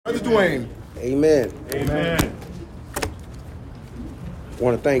Brother Dwayne. Amen. Amen. I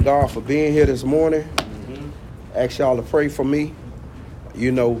want to thank God for being here this morning. Ask y'all to pray for me.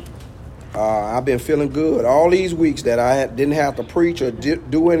 You know, I've been feeling good all these weeks that I didn't have to preach or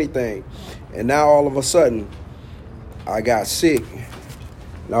do anything. And now all of a sudden, I got sick.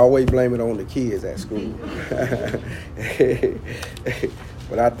 And I always blame it on the kids at school.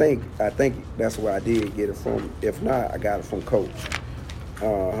 But I think that's where I did get it from. If not, I got it from Coach.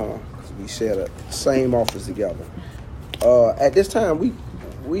 We share the same office together. At this time, we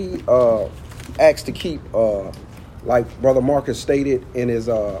asked to keep, like Brother Marcus stated in his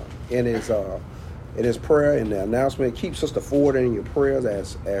prayer in the announcement, keep Sister Ford in your prayers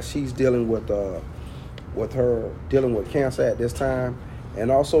as she's dealing with cancer at this time, and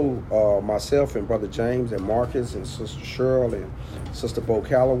also myself and Brother James and Marcus and Sister Cheryl and Sister Bo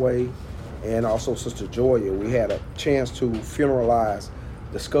Calloway and also Sister Joya. We had a chance to funeralize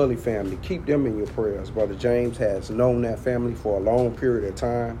the Scully family. Keep them in your prayers. Brother James has known that family for a long period of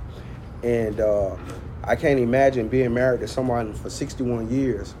time, and I can't imagine being married to someone for 61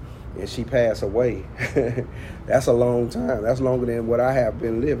 years and she passed away. That's a long time. That's longer than what I have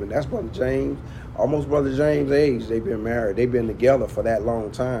been living. That's Brother James, almost Brother James' age. They've been married. They've been together for that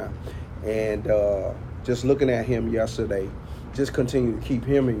long time. And just looking at him yesterday, just continue to keep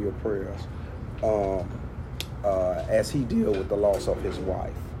him in your prayers as he deals with the loss of his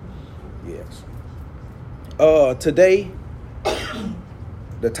wife. Yes. Today,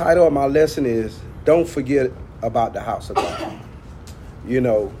 the title of my lesson is Don't Forget About the House of God. You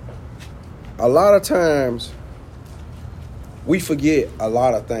know, a lot of times we forget a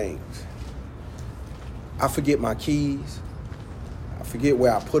lot of things. I forget my keys. I forget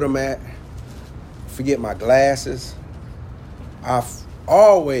where I put them at. I forget my glasses. I forget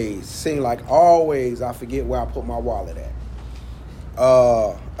where I put my wallet at.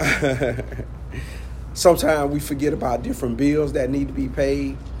 Sometimes we forget about different bills that need to be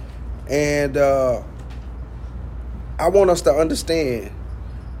paid. And I want us to understand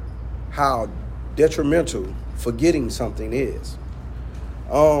how detrimental forgetting something is.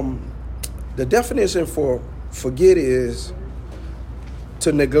 The definition for forget is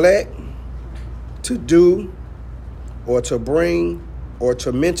to neglect, to do, or to bring, or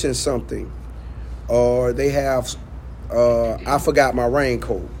to mention something. Or they have, I forgot my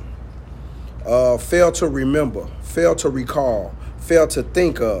raincoat. Fail to remember, fail to recall, fail to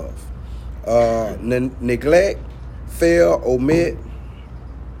think of. Neglect, fail, omit.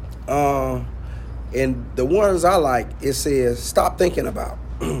 And the ones I like, it says, stop thinking about.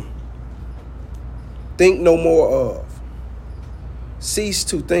 Think no more of. Cease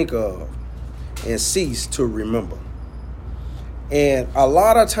to think of. And cease to remember. And a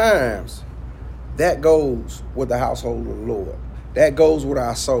lot of times, that goes with the household of the Lord. That goes with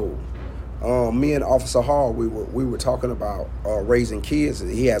our soul. Me and Officer Hall, we were talking about raising kids.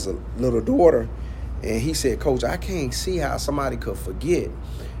 He has a little daughter, and he said, Coach, I can't see how somebody could forget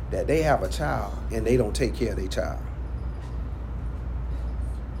that they have a child and they don't take care of their child.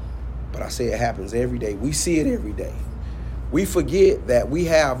 But I say it happens every day. We see it every day. We forget that we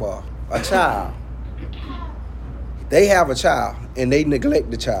have a child. They have a child and they neglect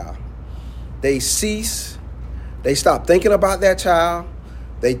the child. They stop thinking about that child.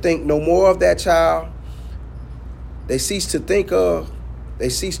 They think no more of that child. They cease to think of, they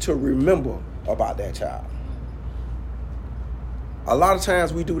cease to remember about that child. A lot of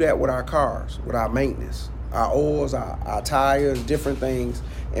times we do that with our cars, with our maintenance, our oils, our tires, different things.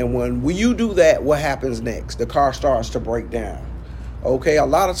 And when you do that, what happens next? The car starts to break down. Okay, a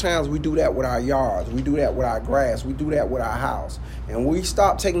lot of times we do that with our yards. We do that with our grass. We do that with our house. And when we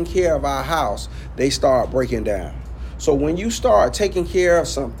stop taking care of our house, they start breaking down. So when you start taking care of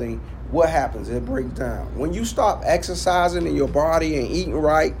something, what happens? It breaks down. When you stop exercising in your body and eating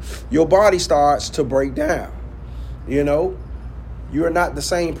right, your body starts to break down. You know, you're not the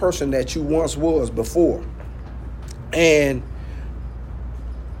same person that you once was before. And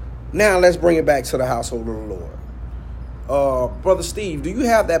now let's bring it back to the household of the Lord. Brother Steve, do you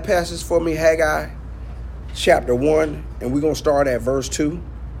have that passage for me, Haggai, chapter 1, and we're going to start at verse 2?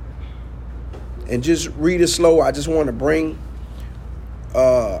 And just read it slow. I just want to bring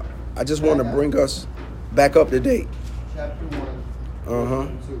us back up to date. Chapter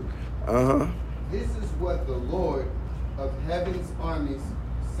 1, verse 2. This is what the Lord of heaven's armies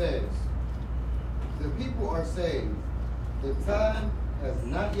says. The people are saying, the time has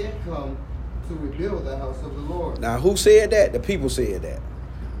not yet come to rebuild the house of the Lord. Now, who said that? The people said that.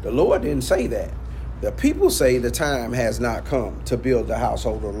 The Lord didn't say that. The people say the time has not come to build the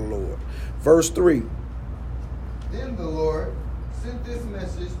household of the Lord. Verse 3. Then the Lord sent this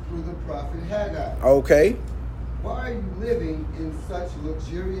message through the prophet Haggai. Okay. Why are you living in such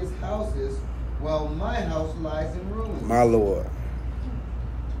luxurious houses while my house lies in ruins? My Lord.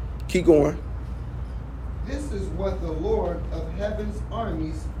 Keep going. This is what the Lord of heaven's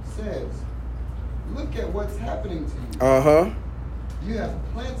armies says. Look at what's happening to you. Uh-huh. You have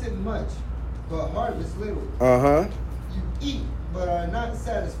planted much, but harvest little. Uh-huh. You eat, but are not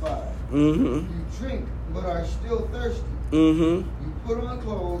satisfied. Mm-hmm. You drink, but are still thirsty. Mm-hmm. You put on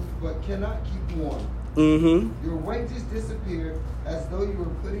clothes, but cannot keep warm. Mm-hmm. Your wages disappear as though you were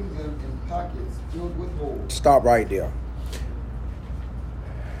putting them in pockets filled with holes. Stop right there.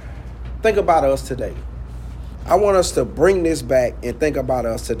 Think about us today. I want us to bring this back and think about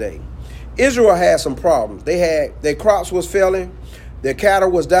us today. Israel had some problems. Their crops was failing, their cattle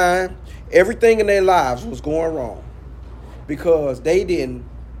was dying, everything in their lives was going wrong because they didn't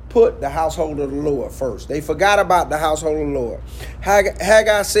put the household of the Lord first. They forgot about the household of the Lord.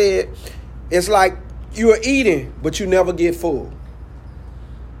 Haggai said, it's like you're eating, but you never get full.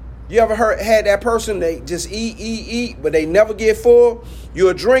 You ever had that person, they just eat, but they never get full?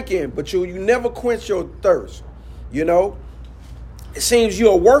 You're drinking, but you never quench your thirst. You know, it seems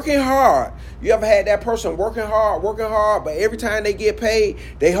you're working hard. You ever had that person working hard, but every time they get paid,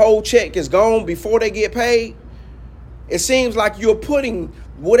 their whole check is gone before they get paid? It seems like you're putting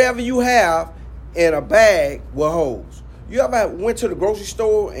whatever you have in a bag with holes. You ever went to the grocery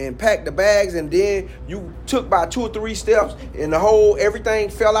store and packed the bags and then you took about 2 or 3 steps and everything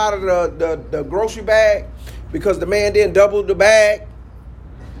fell out of the grocery bag because the man didn't double the bag?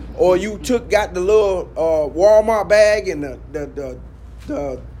 Or you got the little Walmart bag and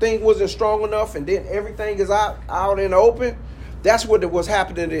the thing wasn't strong enough and then everything is out in the open? That's what was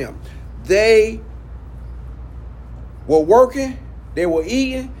happening to them. They were working, they were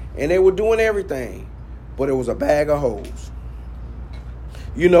eating, and they were doing everything. But it was a bag of holes.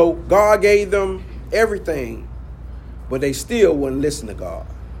 You know, God gave them everything, but they still wouldn't listen to God.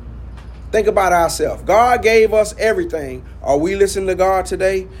 Think about ourselves. God gave us everything. Are we listening to God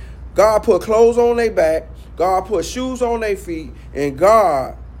today? God put clothes on their back. God put shoes on their feet. And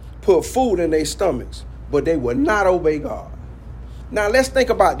God put food in their stomachs. But they would not obey God. Now, let's think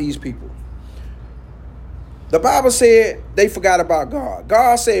about these people. The Bible said they forgot about God.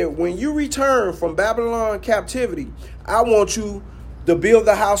 God said, when you return from Babylon captivity, I want you to build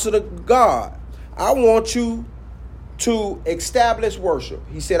the house of the God. I want you to establish worship.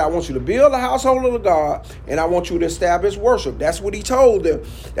 He said, I want you to build the household of the God, and I want you to establish worship. That's what he told them.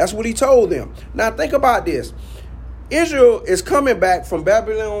 That's what he told them. Now think about this. Israel is coming back from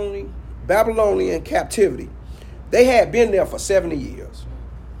Babylonian captivity. They had been there for 70 years.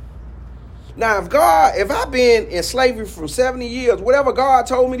 Now, if I've been in slavery for 70 years, whatever God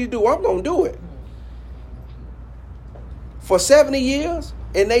told me to do, I'm going to do it. For 70 years,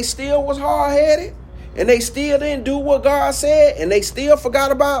 and they still was hard-headed, and they still didn't do what God said, and they still forgot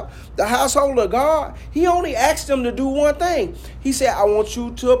about the household of God. He only asked them to do one thing. He said, I want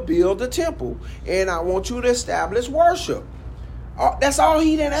you to build the temple, and I want you to establish worship. That's all.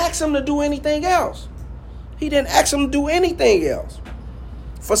 He didn't ask them to do anything else. He didn't ask them to do anything else.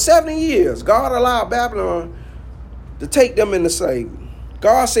 For 70 years, God allowed Babylon to take them into slavery.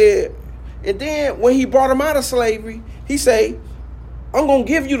 God said, and then when he brought them out of slavery, he said, I'm going to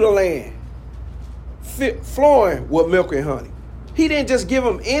give you the land flowing with milk and honey. He didn't just give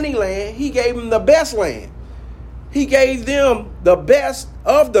them any land. He gave them the best land. He gave them the best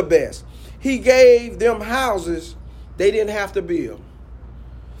of the best. He gave them houses they didn't have to build.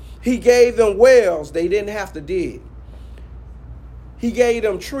 He gave them wells they didn't have to dig. He gave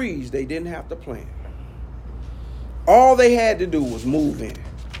them trees they didn't have to plant. All they had to do was move in.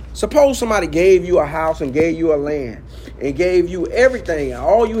 Suppose somebody gave you a house and gave you a land and gave you everything, and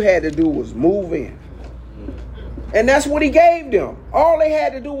all you had to do was move in. And that's what he gave them. All they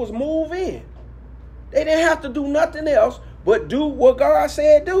had to do was move in. They didn't have to do nothing else but do what God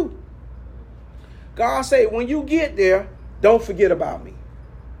said do. God said, when you get there, don't forget about me.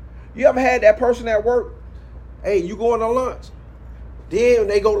 You ever had that person at work? Hey, you going to lunch? Then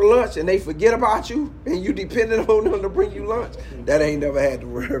they go to lunch and they forget about you and you dependent on them to bring you lunch. That ain't never had to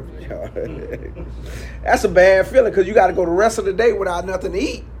worry. That's a bad feeling because you got to go the rest of the day without nothing to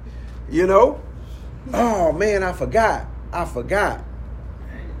eat. You know? Oh, man, I forgot.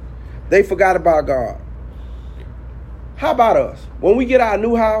 They forgot about God. How about us? When we get our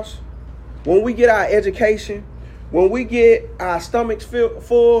new house, when we get our education, when we get our stomachs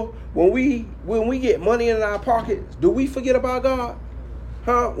full, when we get money in our pockets, do we forget about God?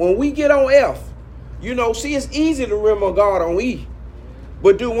 Huh? When we get on F, you know, see, it's easy to remember God on E.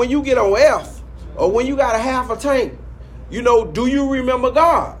 But when you get on F, or when you got a half a tank, Do you remember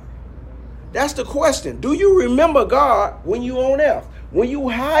God? That's the question. Do you remember God when you on earth? When you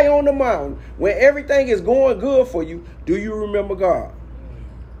high on the mountain, when everything is going good for you, do you remember God?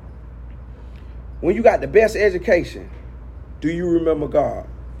 When you got the best education, do you remember God?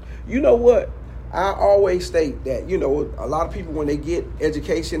 You know what? I always state that, a lot of people, when they get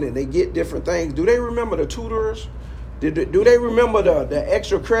education and they get different things, do they remember the tutors? Do they remember the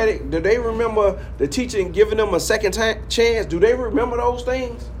extra credit? Do they remember the teacher giving them a second chance? Do they remember those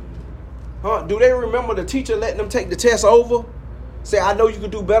things? Huh? Do they remember the teacher letting them take the test over? Say, I know you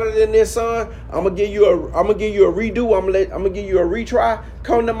can do better than this, son. I'm gonna give you a redo. I'm gonna give you a retry.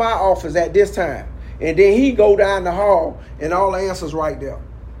 Come to my office at this time, and then he go down the hall, and all the answers right there.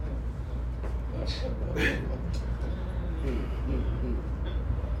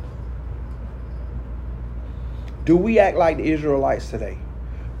 Do we act like the Israelites today?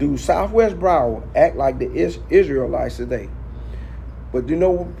 Do Southwest Broward act like the Israelites today? But do you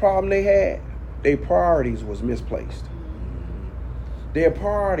know what problem they had? Their priorities was misplaced. Their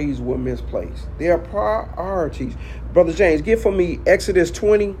priorities were misplaced. Their priorities. Brother James, get for me Exodus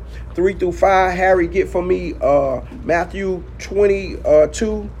 20, 3 through 5. Harry, get for me Matthew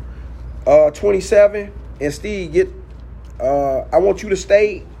 22, 27. And Steve, get. I want you to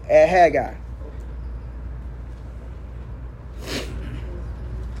stay at Haggai.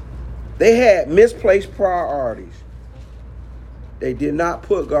 They had misplaced priorities. They did not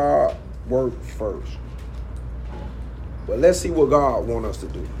put God's word first. But let's see what God wants us to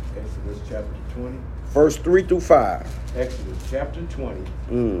do. Exodus chapter 20. Verse 3 through 5. Exodus chapter 20,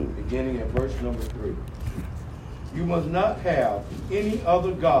 beginning at verse number 3. You must not have any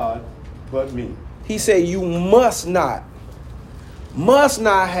other God but me. He said you must not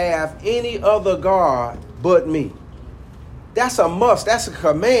have any other God but me. That's a must. That's a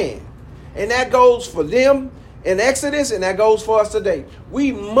command. And that goes for them in Exodus, and that goes for us today.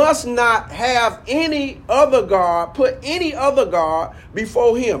 We must not have any other God, put any other God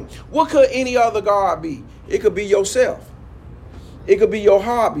before him. What could any other God be? It could be yourself. It could be your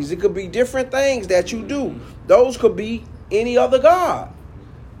hobbies. It could be different things that you do. Those could be any other God.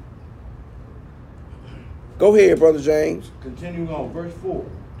 Go ahead, Brother James. Continuing on, verse 4.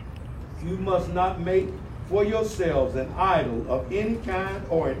 You must not make for yourselves an idol of any kind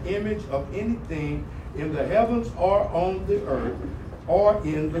or an image of anything in the heavens or on the earth or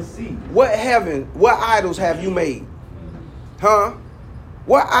in the sea. What idols have you made? Huh?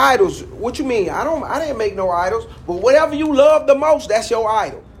 What idols? What you mean? I didn't make no idols, but whatever you love the most, that's your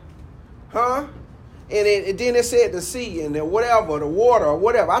idol. Huh? And then it said the sea and the whatever, the water or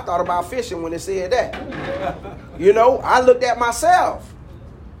whatever. I thought about fishing when it said that. I looked at myself.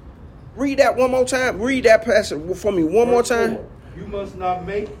 Read that one more time. Read that passage for me one more time. 4. You must not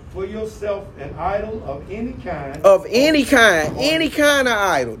make for yourself an idol of any kind. Of any kind. Any kind of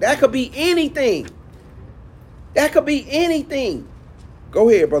idol. That could be anything. That could be anything. Go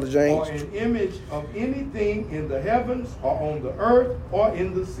ahead, Brother James. Or an image of anything in the heavens or on the earth or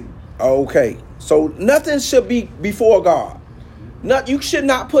in the sea. Okay. So nothing should be before God. You should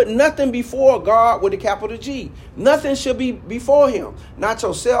not put nothing before God with a capital G. Nothing should be before him. Not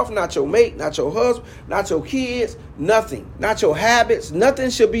yourself, not your mate, not your husband, not your kids, nothing. Not your habits.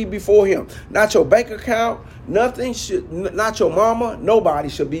 Nothing should be before him. Not your bank account. Not your mama. Nobody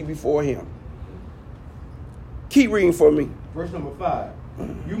should be before him. Keep reading for me. Verse number 5.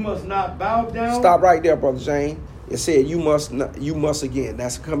 You must not bow down. Stop right there, Brother James. It said you must again.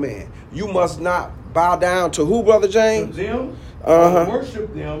 That's a command. You must not bow down to who, Brother James? To them. Or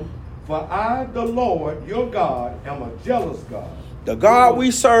worship them, for I, the Lord, your God, am a jealous God. The God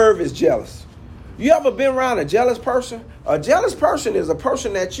we serve is jealous. You ever been around a jealous person? A jealous person is a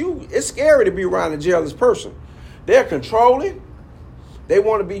person that it's scary to be around a jealous person. They're controlling. They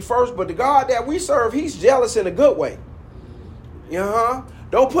want to be first, but the God that we serve, he's jealous in a good way.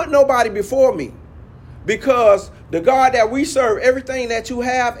 Don't put nobody before me. Because the God that we serve, everything that you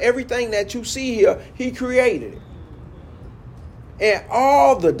have, everything that you see here, he created it. And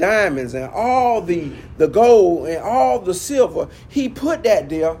all the diamonds and all the gold and all the silver, he put that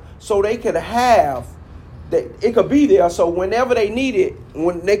there so they could have, that it could be there so whenever they need it,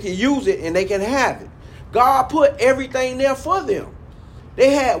 when they can use it and they can have it. God put everything there for them. They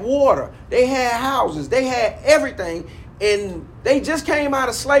had water, they had houses, they had everything, and they just came out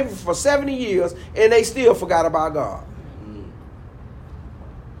of slavery for 70 years and they still forgot about God.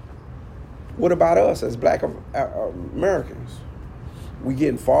 What about us as black Americans? We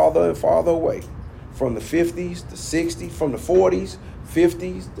getting farther and farther away from the 50s, the 60s, from the 40s,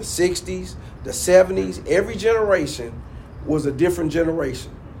 50s, the 60s, the 70s. Every generation was a different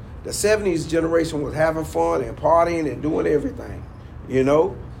generation. The 70s generation was having fun and partying and doing everything. 60s,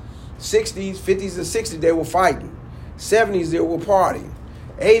 50s, and 60s, they were fighting. 70s, they were partying.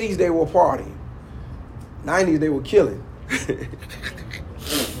 80s, they were partying. 90s, they were killing.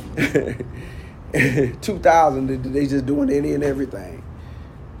 2000, they just doing any and everything.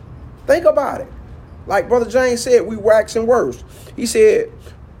 Think about it. Like Brother James said, we waxing worse. He said,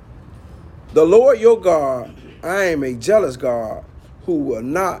 the Lord your God, I am a jealous God who will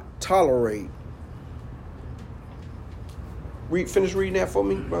not tolerate. Finish reading that for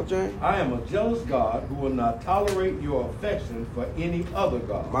me, Brother James. I am a jealous God who will not tolerate your affection for any other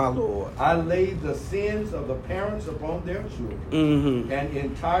God. My Lord. I lay the sins of the parents upon their children, and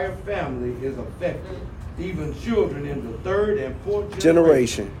entire family is affected, even children in the third and fourth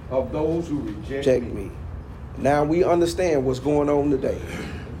generation of those who reject me. Now we understand what's going on today.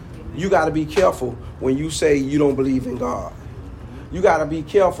 You got to be careful when you say you don't believe in God. You got to be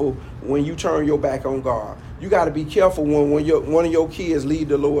careful when you turn your back on God. You got to be careful when one of your kids leave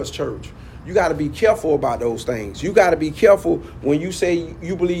the Lord's church. You got to be careful about those things. You got to be careful when you say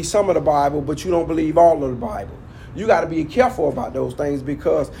you believe some of the Bible, but you don't believe all of the Bible. You got to be careful about those things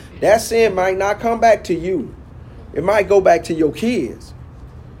because that sin might not come back to you. It might go back to your kids.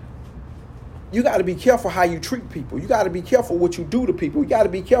 You got to be careful how you treat people. You got to be careful what you do to people. You got to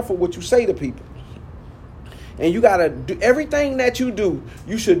be careful what you say to people. And you got to do everything that you do,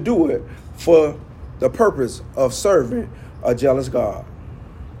 you should do it for the purpose of serving a jealous God.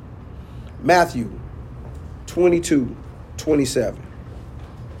 Matthew 22:27.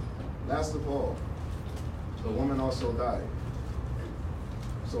 Last of all, the woman also died.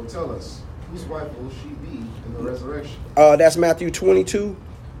 So tell us, whose wife will she be in the resurrection? That's Matthew 22.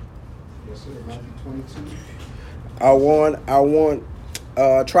 Yes, sir. Matthew 22. I want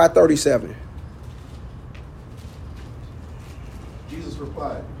try 37. Jesus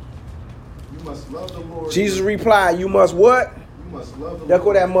replied, you must love the Lord. Jesus replied, you must what? You must love the Let's go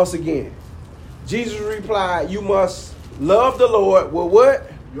Lord. that must again. Jesus replied, you must love the Lord with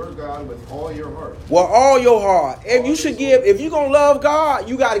what? Your God with all your heart. With all your heart. If you're going to love God,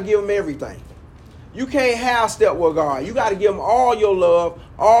 you got to give him everything. You can't half step with God. You got to give him all your love,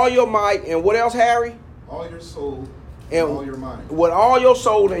 all your might, and what else, Harry? All your soul and all your mind. With all your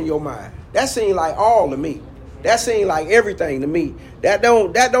soul and your mind. That seems like all to me. That seems like everything to me. That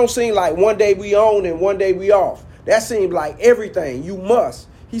don't seem like one day we on and one day we off. That seems like everything. You must.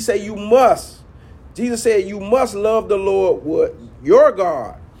 He said you must. Jesus said you must love the Lord with your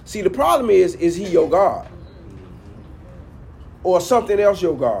God. See, the problem is he your God? Or something else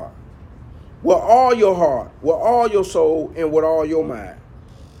your God? With all your heart, with all your soul, and with all your mind.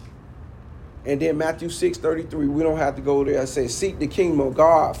 And then Matthew 6:33, we don't have to go there. It says, seek the kingdom of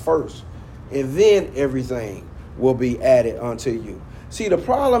God first, and then everything will be added unto you. See, the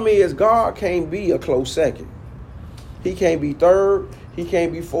problem is God can't be a close second. He can't be third. He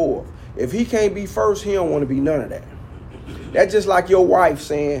can't be fourth. If he can't be first, he don't want to be none of that. That's just like your wife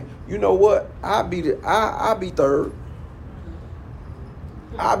saying, you know what? I'll be third.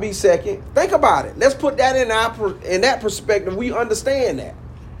 I'll be second. Think about it. Let's put that in that perspective. We understand that.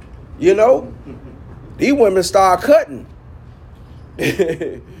 These women start cutting.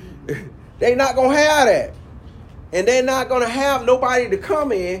 They not going to have that. And they're not going to have nobody to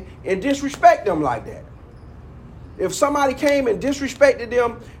come in and disrespect them like that. If somebody came and disrespected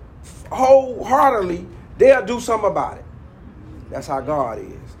them wholeheartedly, they'll do something about it. That's how God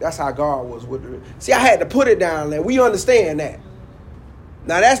is. That's how God was with them. See, I had to put it down there. We understand that.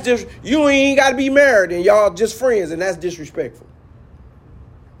 Now that's just, you ain't got to be married and y'all just friends, and that's disrespectful.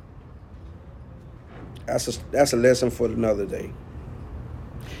 That's a lesson for another day.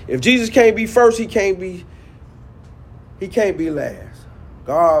 If Jesus can't be first, he can't be last.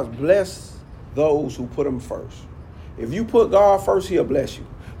 God bless those who put him first. If you put God first, he'll bless you.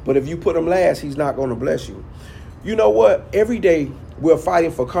 But if you put him last, he's not going to bless you. You know what? Every day we're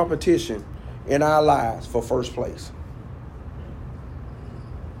fighting for competition in our lives for first place.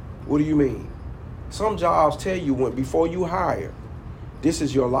 What do you mean? Some jobs tell you before you hire, this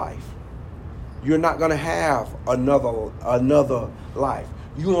is your life. You're not going to have another life.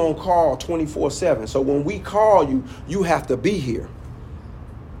 You on call 24/7. So when we call you, you have to be here.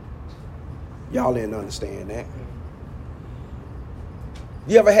 Y'all didn't understand that.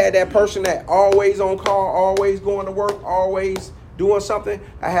 You ever had that person that always on call, always going to work, always doing something?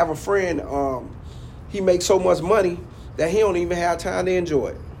 I have a friend, he makes so much money that he don't even have time to enjoy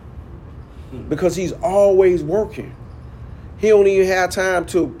it. Because he's always working. He don't even have time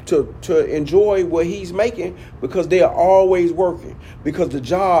to enjoy what he's making because they are always working. Because the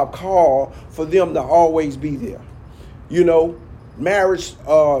job called for them to always be there. marriage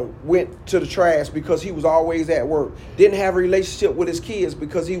went to the trash because he was always at work. Didn't have a relationship with his kids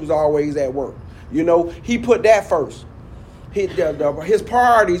because he was always at work. You know, he put that first. His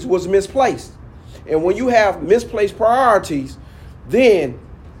priorities was misplaced. And when you have misplaced priorities, then,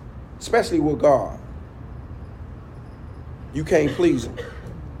 especially with God, you can't please him.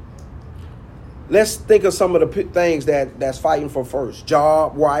 Let's think of some of the things that's fighting for first.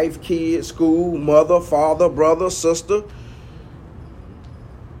 Job, wife, kids, school, mother, father, brother, sister.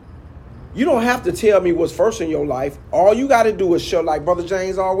 You don't have to tell me what's first in your life. All you got to do is show, like Brother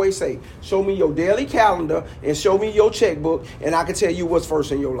James always say, show me your daily calendar and show me your checkbook, and I can tell you what's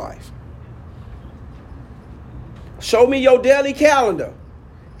first in your life. Show me your daily calendar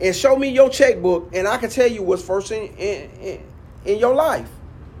and show me your checkbook, and I can tell you what's first in your life.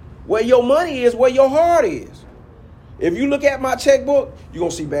 Where your money is, where your heart is. If you look at my checkbook, you're going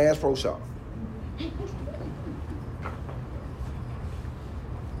to see Bass Pro Shop.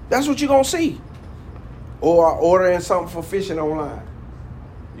 That's what you're going to see. Or ordering something for fishing online.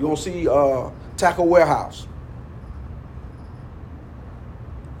 You're going to see Tackle Warehouse.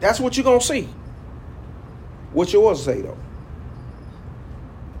 That's what you're going to see. What's yours say, though?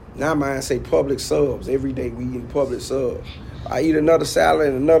 Now mine say public subs. Every day we eat public subs. I eat another salad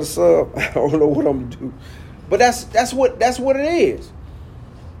and another sub. I don't know what I'm going to do. But that's what it is.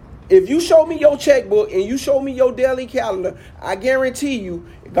 If you show me your checkbook and you show me your daily calendar, I guarantee you,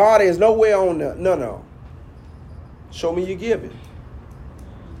 God is nowhere on there. No. Show me your giving.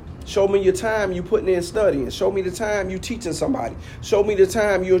 Show me your time you putting in studying. Show me the time you teaching somebody. Show me the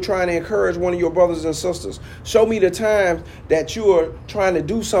time you're trying to encourage one of your brothers and sisters. Show me the time that you are trying to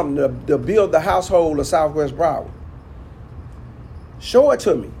do something to build the household of Southwest Broward. Show it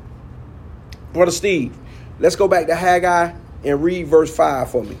to me. Brother Steve, let's go back to Haggai and read verse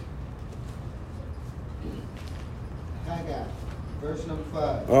 5 for me. Haggai, verse number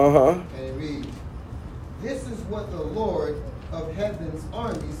 5. Uh-huh. And it reads, "This is what the Lord of heaven's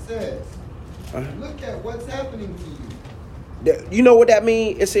army says. Look at what's happening to you." You know what that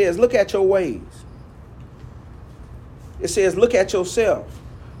means? It says, look at your ways. It says, look at yourself.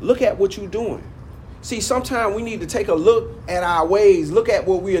 Look at what you're doing. See, sometimes we need to take a look at our ways, look at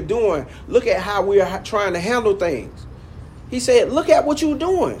what we are doing, look at how we are trying to handle things. He said, look at what you're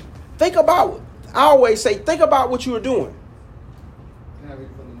doing. Think about, I always say, think about what you are doing. Can I read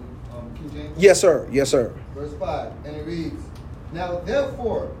from the King James? Yes, sir. Yes, sir. Verse 5, and it reads, "Now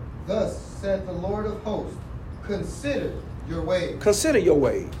therefore, thus said the Lord of hosts, consider your ways." Consider your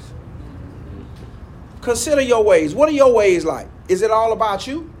ways. Consider your ways. What are your ways like? Is it all about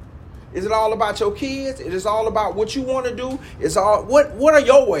you? Is it all about your kids? It is all about what you want to do? It's all what are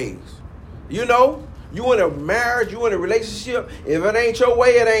your ways? You know, you in a marriage, you in a relationship. If it ain't your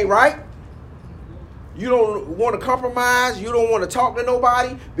way, it ain't right. You don't want to compromise. You don't want to talk to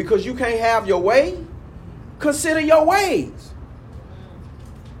nobody because you can't have your way. Consider your ways.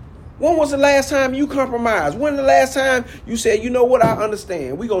 When was the last time you compromised? When the last time you said, you know what, I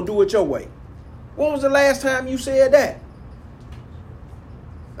understand. We're going to do it your way. When was the last time you said that?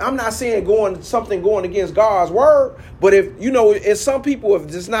 I'm not saying going against God's word, but if some people,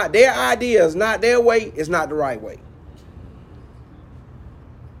 if it's not their idea, it's not their way, it's not the right way.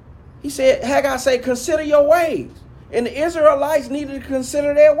 He said, Haggai say, consider your ways. And the Israelites needed to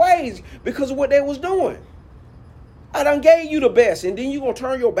consider their ways because of what they was doing. I done gave you the best, and then you going to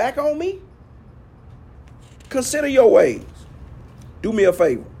turn your back on me? Consider your ways. Do me a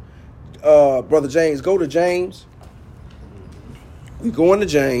favor. Brother James, go to James. We going to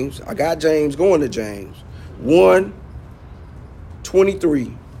James. I got James going to James.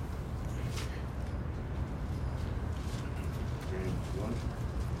 1:23.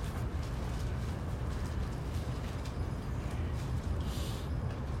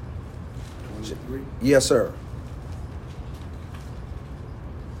 Yes, sir.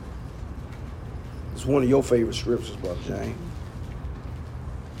 It's one of your favorite scriptures, Brother James.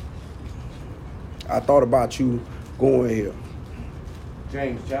 I thought about you going here.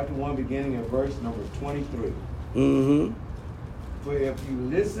 James chapter 1, beginning at verse number 23. Mm-hmm. For if you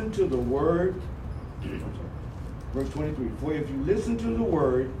listen to the word, verse 23, for if you listen to the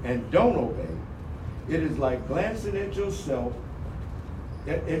word and don't obey, it is like glancing at yourself,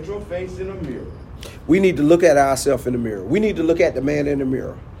 at your face in a mirror. We need to look at ourselves in the mirror. We need to look at the man in the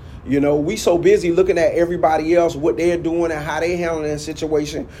mirror. You know, we so busy looking at everybody else, what they're doing and how they handling that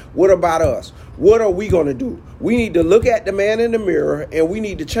situation. What about us? What are we going to do? We need to look at the man in the mirror, and we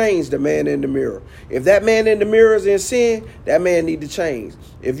need to change the man in the mirror. If that man in the mirror is in sin, that man need to change.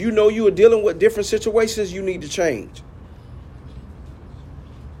 If you know you are dealing with different situations, you need to change.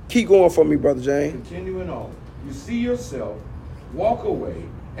 Keep going for me, Brother James. Continuing on, you see yourself walk away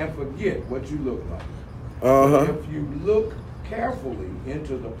and forget what you look like. Uh-huh. But if you look carefully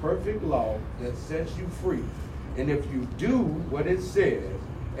into the perfect law that sets you free, and if you do what it says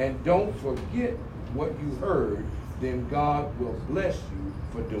and don't forget what you heard, then God will bless you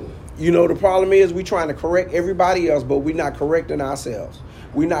for doing it. You know, the problem is we trying to correct everybody else, but we're not correcting ourselves.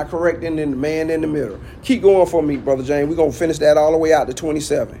 We're not correcting the man in the middle. Keep going for me, Brother James. We're going to finish that all the way out to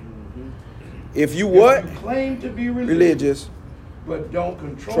 27. Mm-hmm. If you claim to be religious, but don't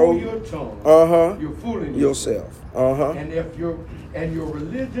control your tongue, you're fooling yourself. And if your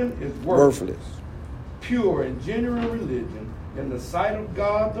religion is worthless, pure and genuine religion in the sight of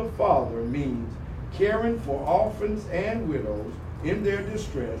God the Father means caring for orphans and widows in their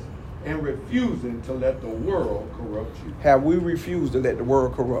distress and refusing to let the world corrupt you. Have we refused to let the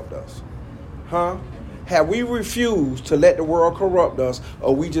world corrupt us? Huh? Have we refused to let the world corrupt us,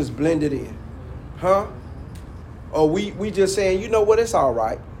 or we just blended in? Huh? Or we just saying, you know what, it's all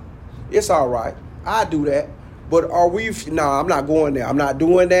right. It's all right. I do that. But are we, I'm not going there. I'm not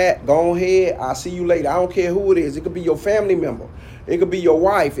doing that. Go ahead. I'll see you later. I don't care who it is. It could be your family member. It could be your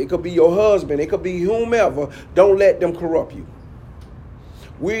wife. It could be your husband. It could be whomever. Don't let them corrupt you.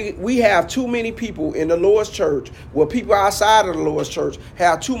 We have too many people in the Lord's church, where people outside of the Lord's church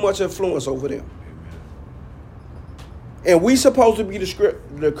have too much influence over them. And we supposed to be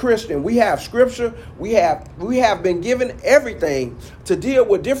the Christian. We have scripture. We have been given everything to deal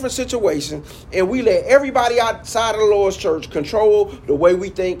with different situations, and we let everybody outside of the Lord's church control the way we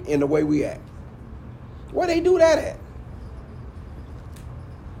think and the way we act. Where they do that at?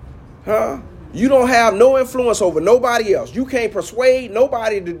 Huh? You don't have no influence over nobody else. You can't persuade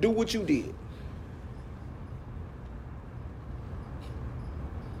nobody to do what you did.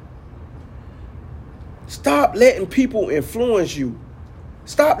 Stop letting people influence you.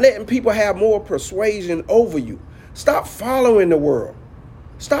 Stop letting people have more persuasion over you. Stop following the world.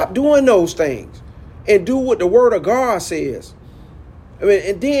 Stop doing those things and do what the word of God says.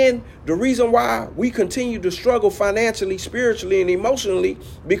 And then the reason why we continue to struggle financially, spiritually, and emotionally,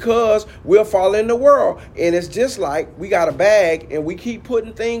 because we're following the world. And it's just like we got a bag and we keep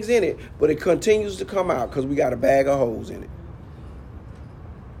putting things in it, but it continues to come out because we got a bag of holes in it.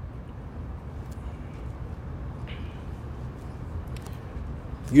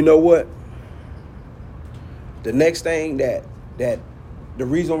 You know what? The next thing that the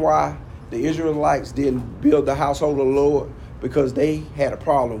reason why the Israelites didn't build the household of the Lord, because they had a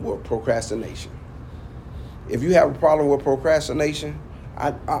problem with procrastination. If you have a problem with procrastination,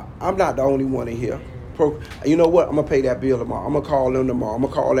 I'm not the only one in here. You know what? I'm going to pay that bill tomorrow. I'm going to call them tomorrow. I'm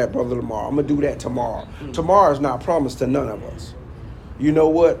going to call that brother tomorrow. I'm going to do that tomorrow. Tomorrow is not promised to none of us. You know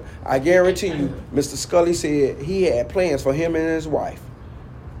what? I guarantee you, Mr. Scully said he had plans for him and his wife.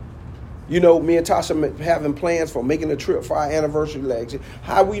 You know, me and Tasha having plans for making a trip for our anniversary legs.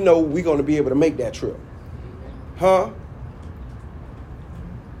 How we know we're going to be able to make that trip? Huh?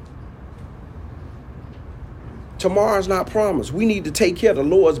 Tomorrow's not promised. We need to take care of the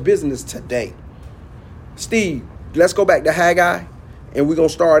Lord's business today. Steve, let's go back to Haggai, and we're going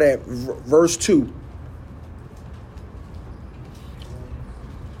to start at verse 2.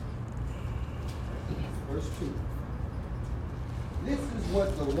 Verse 2. This is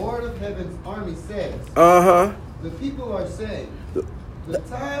what the Lord of Heaven's army says. The people are saying, the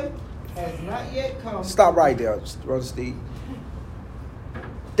time has not yet come. Stop right there, Brother Steve.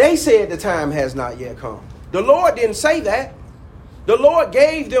 They said the time has not yet come. The Lord didn't say that. The Lord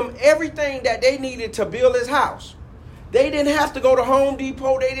gave them everything that they needed to build his house. They didn't have to go to Home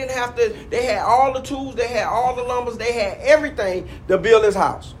Depot. They had all the tools. They had all the lumbers. They had everything to build his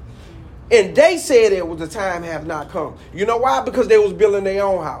house. And they said it was the time have not come. You know why? Because they was building their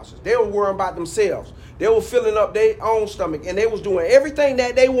own houses. They were worrying about themselves. They were filling up their own stomach, and they was doing everything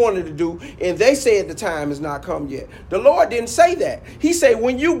that they wanted to do, and they said the time has not come yet. The Lord didn't say that. He said,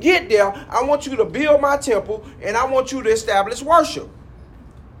 when you get there, I want you to build my temple, and I want you to establish worship.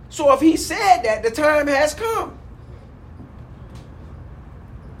 So if he said that, the time has come.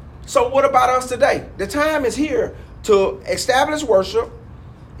 So what about us today? The time is here to establish worship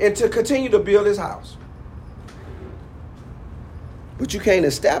and to continue to build his house. But you can't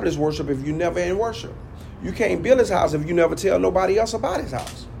establish worship if you never in worship. You can't build his house if you never tell nobody else about his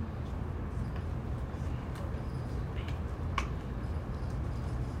house.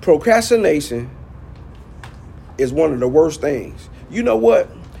 Procrastination is one of the worst things. You know what?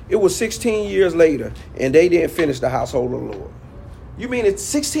 It was 16 years later, and they didn't finish the household of the Lord. You mean it's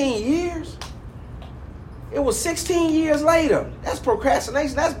 16 years? It was 16 years later. That's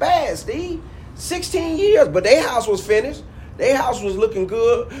procrastination. That's bad, Steve. 16 years, but their house was finished. Their house was looking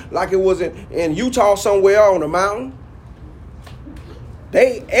good, like it was in Utah somewhere on a mountain.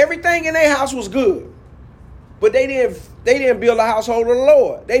 Everything in their house was good. But they didn't build a household of the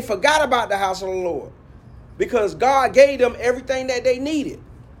Lord. They forgot about the house of the Lord. Because God gave them everything that they needed.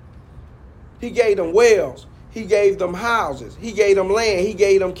 He gave them wells. He gave them houses. He gave them land. He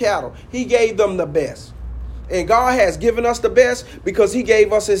gave them cattle. He gave them the best. And God has given us the best because he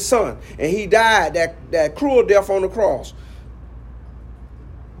gave us his son. And he died that cruel death on the cross.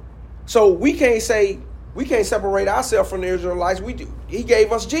 So we can't separate ourselves from the Israelites. He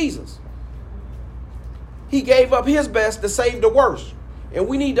gave us Jesus. He gave up his best to save the worst. And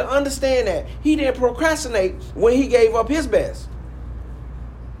we need to understand that. He didn't procrastinate when he gave up his best.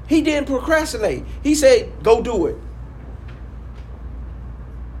 He didn't procrastinate. He said, go do it.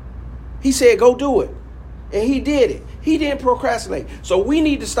 He said, go do it. And he did it. He didn't procrastinate. So we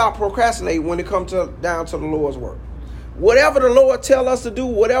need to stop procrastinating when it comes down to the Lord's work. Whatever the Lord tell us to do,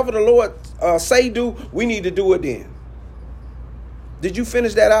 whatever the Lord say do, we need to do it then. Did you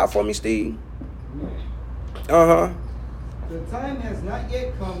finish that out for me, Steve? Uh-huh. The time has not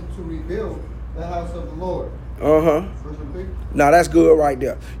yet come to rebuild the house of the Lord. Uh-huh. Now that's good right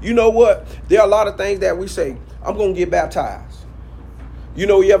there. You know what? There are a lot of things that we say, I'm going to get baptized. You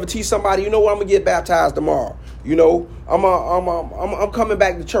know, you ever teach somebody, you know what, I'm going to get baptized tomorrow. You know, I'm coming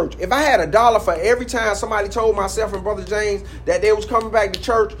back to church. If I had $1 for every time somebody told myself and Brother James that they was coming back to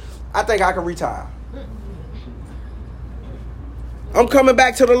church, I think I could retire. I'm coming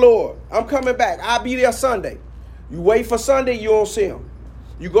back to the Lord. I'm coming back. I'll be there Sunday. You wait for Sunday, you don't see them.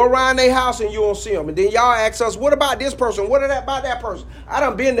 You go around their house and you don't see them. And then y'all ask us, what about this person? What about that person? I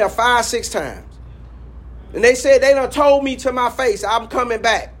done been there 5-6 times. And they said they done told me to my face, I'm coming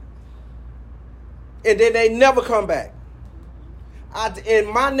back. And then they never come back. And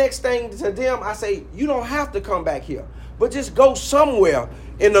my next thing to them, I say, you don't have to come back here. But just go somewhere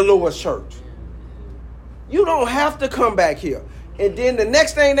in the Lord's church. You don't have to come back here. And then the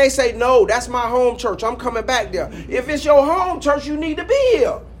next thing they say, no, that's my home church. I'm coming back there. If it's your home church, you need to be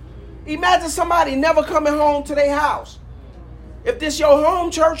here. Imagine somebody never coming home to their house. If this your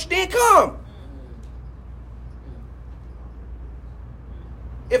home church, then come.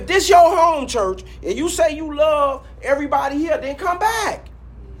 If this your home church and you say you love everybody here, then come back.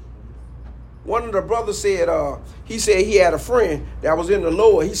 One of the brothers said, he said he had a friend that was in the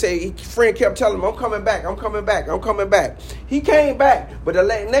Lord. He said his friend kept telling him, I'm coming back, I'm coming back, I'm coming back. He came back, but the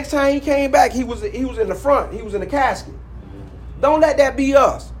next time he came back, he was in the front. He was in the casket. Don't let that be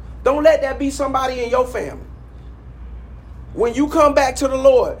us. Don't let that be somebody in your family. When you come back to the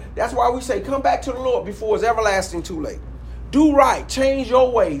Lord, that's why we say come back to the Lord before it's everlasting too late. Do right. Change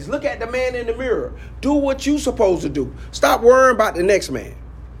your ways. Look at the man in the mirror. Do what you supposed to do. Stop worrying about the next man.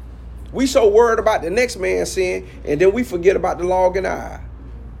 We so worried about the next man's sin, and then we forget about the log in the eye.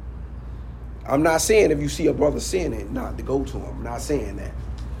 I'm not saying if you see a brother sinning, not to go to him. I'm not saying that.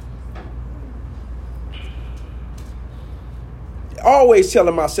 Always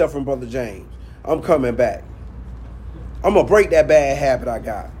telling myself and Brother James, I'm coming back. I'm going to break that bad habit I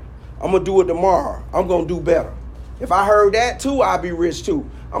got. I'm going to do it tomorrow. I'm going to do better. If I heard that too, I'll be rich too.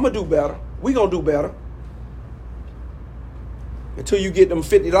 I'm going to do better. We going to do better. Until you get them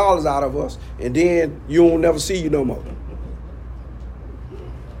 $50 out of us, and then you won't never see you no more.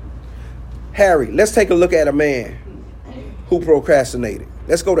 Harry, let's take a look at a man who procrastinated.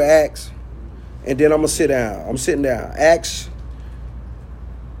 Let's go to Acts, and then I'm going to sit down. I'm sitting down. Acts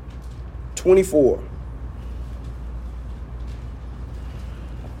 24.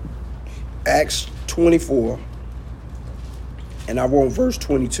 Acts 24. And I want verse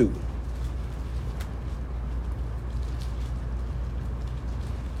 22.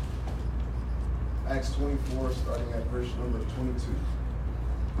 Acts 24, starting at verse number 22.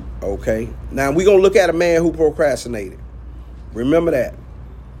 Okay. Now we're going to look at a man who procrastinated. Remember that.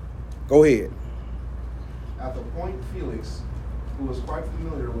 Go ahead. At the point, Felix, who was quite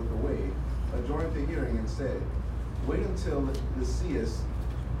familiar with the way, adjourned the hearing and said, wait until Lysias,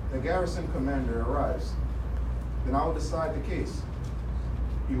 the garrison commander, arrives. Then I will decide the case.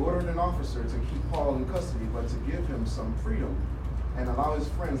 He ordered an officer to keep Paul in custody, but to give him some freedom and allow his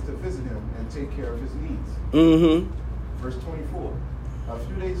friends to visit him and take care of his needs. Mm-hmm. Verse 24. A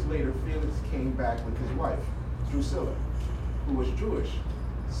few days later, Felix came back with his wife, Drusilla, who was Jewish,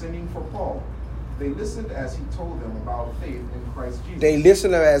 sending for Paul. They listened as he told them about faith in Christ Jesus. They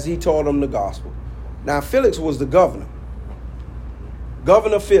listened as he told them the gospel. Now, Felix was the governor.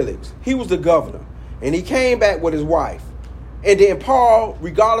 Governor Felix. He was the governor. And he came back with his wife. And then Paul,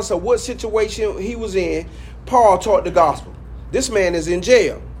 regardless of what situation he was in, Paul taught the gospel. This man is in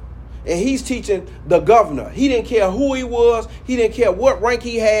jail. And he's teaching the governor. He didn't care who he was. He didn't care what rank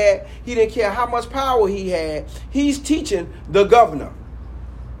he had. He didn't care how much power he had. He's teaching the governor.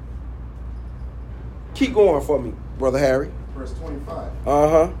 Keep going for me, Brother Harry. Verse 25.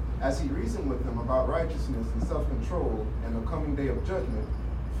 Uh-huh. As he reasoned with them about righteousness and self-control and the coming day of judgment,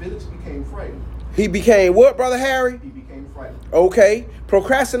 Felix became frightened. He became what, Brother Harry? He became frightened. Okay.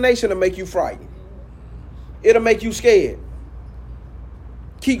 Procrastination will make you frightened. It'll make you scared.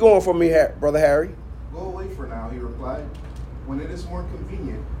 Keep going for me, Brother Harry. Go away for now, he replied. When it is more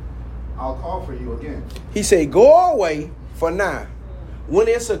convenient, I'll call for you again. He said, go away for now. When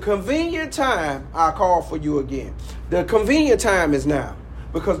it's a convenient time, I'll call for you again. The convenient time is now,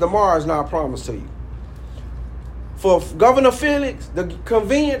 because tomorrow is not promised to you. For Governor Felix, the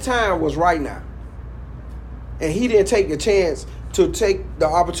convenient time was right now. And he didn't take the chance to take the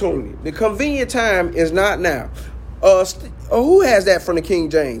opportunity. The convenient time is not now. Who has that from the King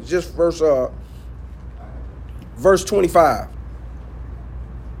James? Just verse 25. Verse 25.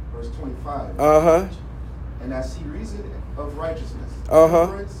 Uh-huh. And as he reasoned of righteousness,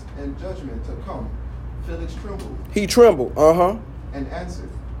 temperance, and judgment to come, Felix trembled. He trembled. Uh-huh. And answered,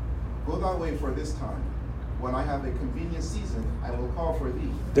 Go thy way for this time. When I have a convenient season, I will call for thee.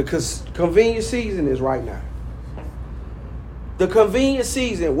 The convenient season is right now. The convenient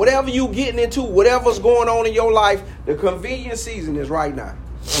season, whatever you getting into, whatever's going on in your life, the convenient season is right now.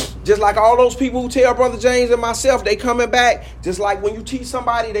 Just like all those people who tell Brother James and myself, they coming back. Just like when you teach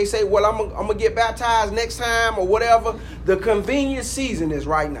somebody, they say, well, I'm going to get baptized next time or whatever. The convenient season is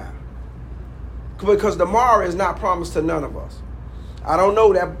right now. Because tomorrow is not promised to none of us. I don't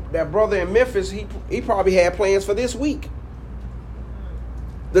know, that brother in Memphis, he probably had plans for this week.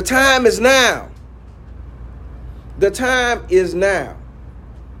 The time is now. The time is now.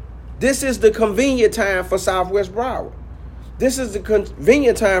 This is the convenient time for Southwest Broward. This is the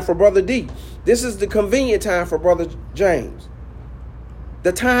convenient time for Brother D. This is the convenient time for Brother James.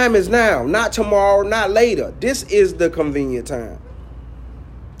 The time is now, not tomorrow, not later. This is the convenient time.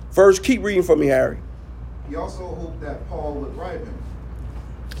 First, keep reading for me, Harry. He also hoped that Paul would bribe him.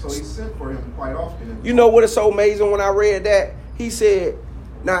 So he sent for him quite often. You know what is so amazing when I read that? He said,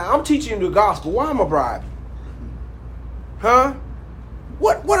 now I'm teaching you the gospel. Why am I bribe you? Huh?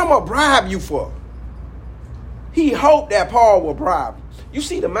 What am I bribe you for? He hoped that Paul would bribe him. You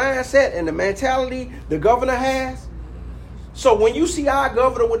see the mindset and the mentality the governor has? So when you see our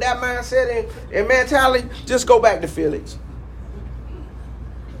governor with that mindset and mentality, just go back to Felix.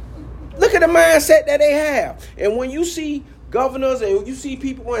 Look at the mindset that they have. And when you see governors and you see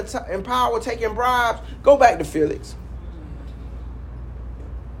people in power taking bribes, go back to Felix.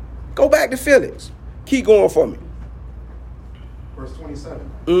 Go back to Felix. Keep going for me. Verse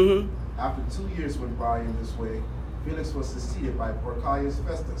 27. Mm-hmm. After 2 years went by in this way, Felix was succeeded by Porcius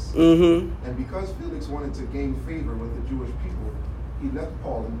Festus. Mm-hmm. And because Felix wanted to gain favor with the Jewish people, he left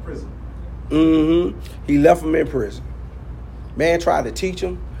Paul in prison. Mm-hmm. He left him in prison. Man tried to teach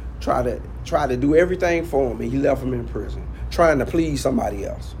him, tried to do everything for him, and he left him in prison, trying to please somebody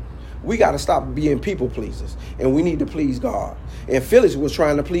else. We got to stop being people pleasers, and we need to please God. And Felix was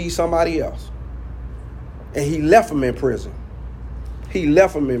trying to please somebody else, and he left him in prison. He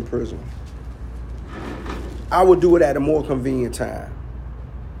left him in prison. I would do it at a more convenient time.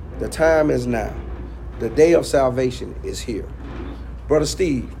 The time is now. The day of salvation is here. Brother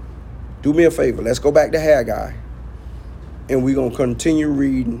Steve, do me a favor. Let's go back to Haggai, and we're going to continue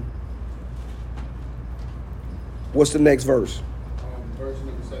reading. What's the next verse? Verse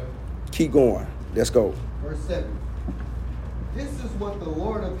number 7. Keep going. Let's go. Verse 7. This is what the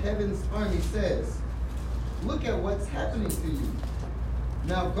Lord of Heaven's army says. Look at what's happening to you.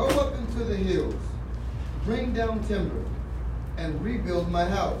 Now go up into the hills, bring down timber, and rebuild my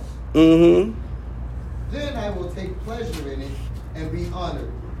house. Mm-hmm. Then I will take pleasure in it and be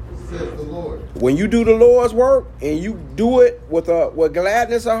honored, says the Lord. When you do the Lord's work and you do it with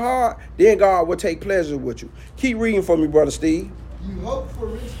gladness of heart, then God will take pleasure with you. Keep reading for me, Brother Steve. You hoped for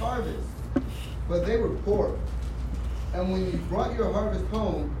rich harvest, but they were poor. And when you brought your harvest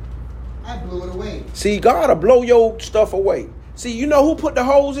home, I blew it away. See, God will blow your stuff away. See, you know who put the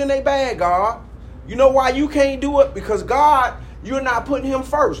holes in their bag, God? You know why you can't do it? Because God, you're not putting him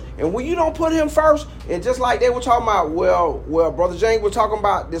first. And when you don't put him first, and just like they were talking about, well, Brother James was talking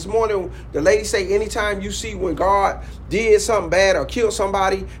about this morning, the lady say anytime you see when God did something bad or killed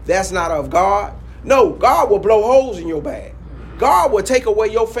somebody, that's not of God. No, God will blow holes in your bag. God will take away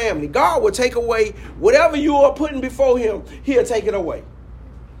your family. God will take away whatever you are putting before him. He'll take it away.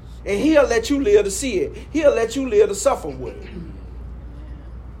 And he'll let you live to see it. He'll let you live to suffer with it.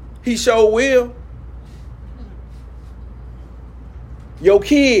 He sure will. Your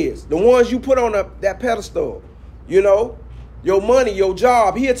kids, the ones you put on that pedestal, you know, your money, your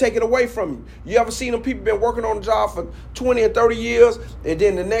job. He'll take it away from you. You ever seen them people been working on the job for 20 and 30 years, and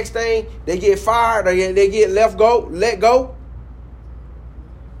then the next thing they get fired or they get let go?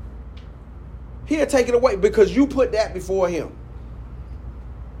 He'll take it away because you put that before him.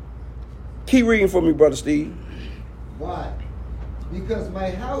 Keep reading for me, Brother Steve. Why? Because my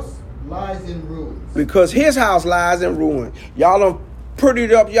house lies in ruins. Because his house lies in ruin. Y'all done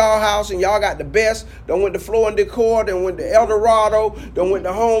prettied up y'all house and y'all got the best. Done went to Floor and Decor, done went to El Dorado, done went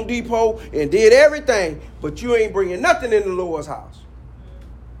to Home Depot and did everything. But you ain't bringing nothing in the Lord's house.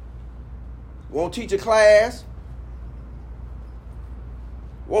 Won't teach a class.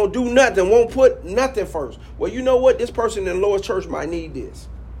 Won't do nothing. Won't put nothing first. Well, you know what? This person in the Lord's church might need this.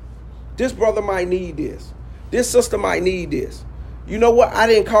 This brother might need this. This sister might need this. You know what? I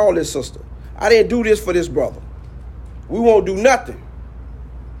didn't call this sister. I didn't do this for this brother. We won't do nothing.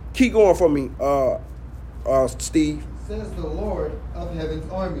 Keep going for me, Steve. Says the Lord of heaven's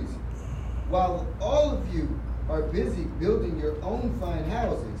armies. While all of you are busy building your own fine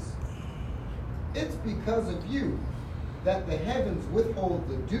houses, it's because of you that the heavens withhold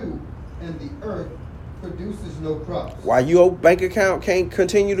the dew and the earth produces no crops. Why your bank account can't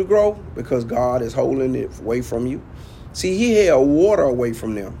continue to grow? Because God is holding it away from you. See, he held water away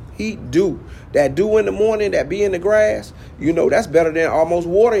from them. He do. That dew in the morning, that be in the grass, you know, that's better than almost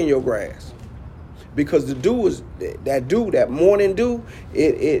water in your grass. Because the dew is, that morning dew,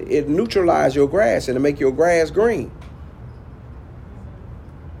 it neutralizes your grass and it make your grass green.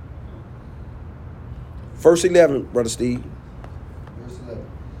 Verse 11, Brother Steve. Verse 11.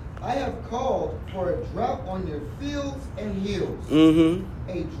 I have called for a drought on your fields and hills,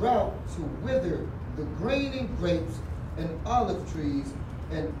 a drought to wither the grain and grapes and olive trees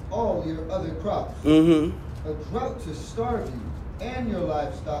and all your other crops. A drought to starve you and your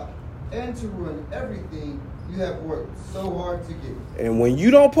livestock and to ruin everything you have worked so hard to get. And when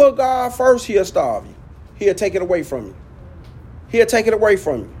you don't put God first, he'll starve you. He'll take it away from you. He'll take it away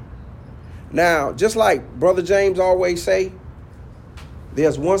from you. Now, just like Brother James always say,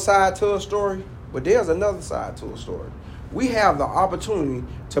 there's one side to a story, but there's another side to a story. We have the opportunity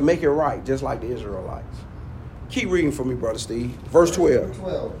to make it right, just like the Israelites. Keep reading for me, Brother Steve. Verse 12.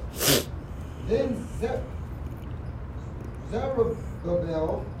 Then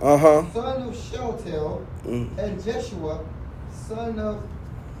Zerubbabel, son of Shealtiel, and Jeshua, son of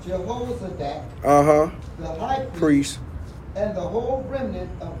Jehozadak, the high priest, and the whole remnant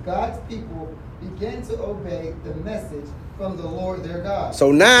of God's people began to obey the message from the Lord their God.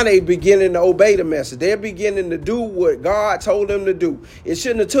 So now they beginning to obey the message. They're beginning to do what God told them to do. It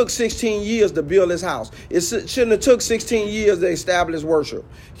shouldn't have took 16 years to build his house. It shouldn't have took 16 years to establish worship.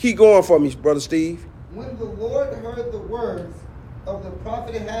 Keep going for me, Brother Steve. When the Lord heard the words of the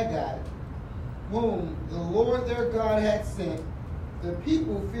prophet Haggai, whom the Lord their God had sent, the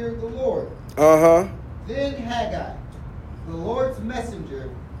people feared the Lord. Then Haggai, the Lord's messenger,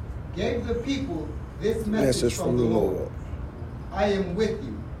 gave the people this message from the Lord. I am with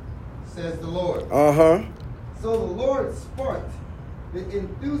you, says the Lord. So the Lord sparked the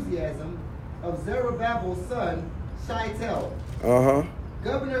enthusiasm of Zerubbabel's son, Shealtiel,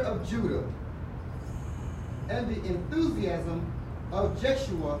 governor of Judah, and the enthusiasm of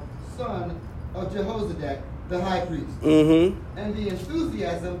Jeshua, son of Jehozadak, the high priest, and the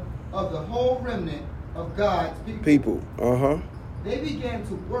enthusiasm of the whole remnant of God's people. They began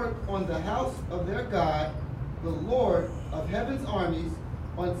to work on the house of their God, the Lord of heaven's armies,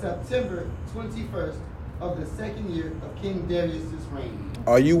 on September 21st of the second year of King Darius' reign.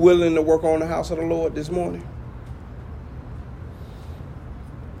 Are you willing to work on the house of the Lord this morning?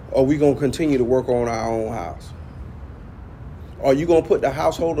 Or are we going to continue to work on our own house? Are you going to put the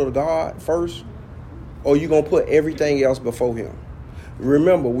household of God first? Or are you going to put everything else before him?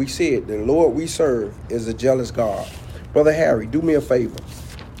 Remember, we said the Lord we serve is a jealous God. Brother Harry, do me a favor.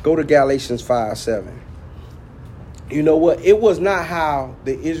 Go to Galatians 5:7. You know what? It was not how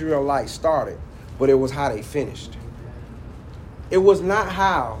the Israelites started, but it was how they finished. It was not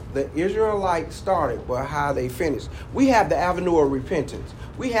how the Israelites started, but how they finished. We have the avenue of repentance.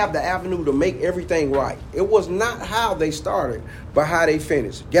 We have the avenue to make everything right. It was not how they started, but how they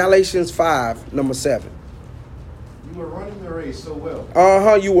finished. Galatians 5:7. You were running the race so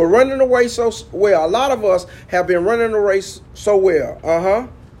well. You were running the race so well. A lot of us have been running the race so well.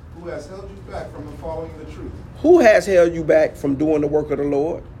 Who has held you back from following the truth? Who has held you back from doing the work of the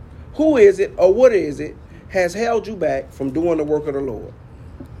Lord? Who is it or what is it has held you back from doing the work of the Lord?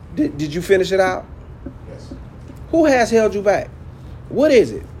 Did you finish it out? Yes. Who has held you back? What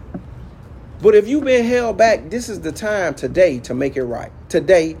is it? But if you've been held back, this is the time today to make it right.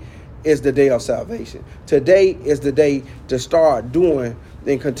 Today is the day of salvation. Today is the day to start doing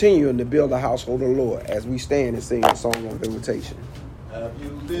and continuing to build the household of the Lord as we stand and sing a song of invitation. Have you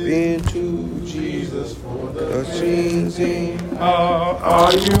Been to Jesus for the cleansing?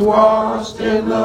 Are you washed in the